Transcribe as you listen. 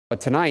But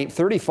tonight,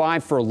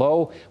 35 for a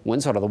low,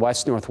 winds out of the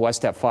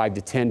west-northwest at 5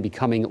 to 10,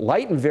 becoming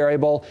light and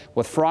variable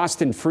with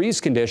frost and freeze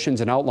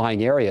conditions in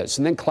outlying areas.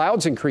 And then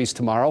clouds increase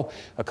tomorrow,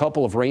 a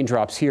couple of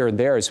raindrops here and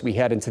there as we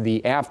head into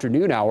the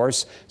afternoon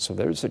hours. So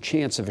there's a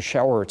chance of a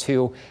shower or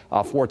two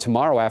for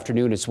tomorrow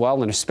afternoon as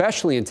well, and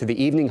especially into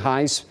the evening.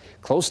 Highs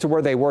close to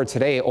where they were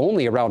today,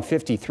 only around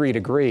 53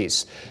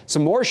 degrees.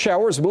 Some more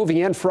showers moving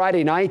in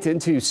Friday night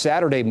into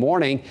Saturday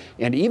morning.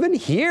 And even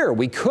here,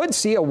 we could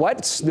see a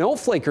wet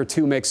snowflake or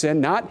two mix in,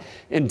 not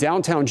in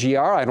downtown GR,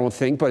 I don't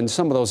think, but in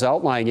some of those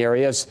outlying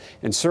areas,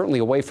 and certainly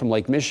away from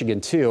Lake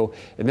Michigan, too.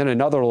 And then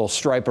another little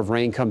stripe of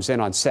rain comes in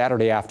on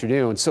Saturday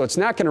afternoon. So it's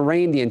not going to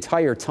rain the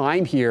entire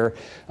time here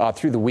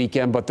through the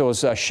weekend, but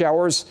those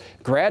showers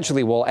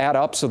gradually will add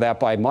up so that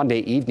by Monday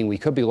evening, we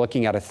could be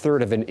looking at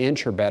 1/3 of an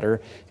inch or better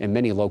in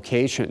many locations.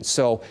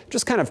 So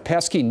just kind of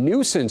pesky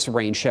nuisance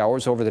rain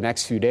showers over the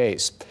next few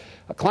days.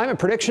 A Climate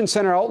Prediction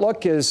Center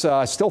outlook is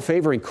still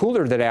favoring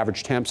cooler than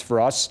average temps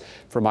for us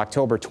from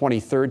October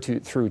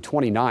 23rd through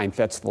 29th.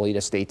 That's the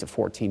latest 8 to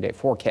 14-day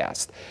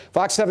forecast.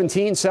 Fox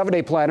 17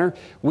 7-day planner.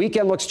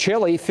 Weekend looks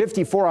chilly.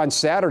 54 on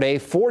Saturday,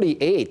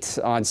 48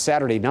 on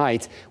Saturday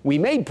night. We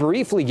may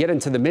briefly get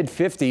into the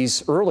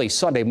mid-50s early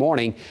Sunday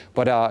morning,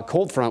 but a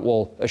cold front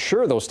will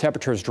assure those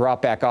temperatures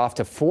drop back off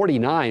to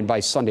 49 by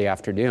Sunday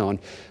afternoon.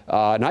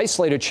 An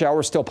isolated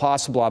shower still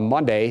possible on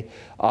Monday,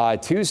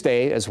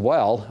 Tuesday as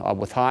well,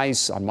 with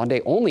highs on Monday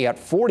only at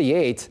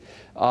 48.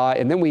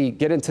 And then we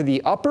get into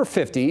the upper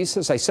 50s.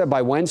 As I said,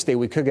 by Wednesday,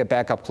 we could get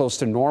back up close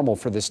to normal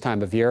for this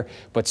time of year,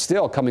 but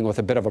still coming with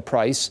a bit of a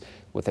price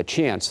with a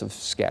chance of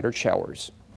scattered showers.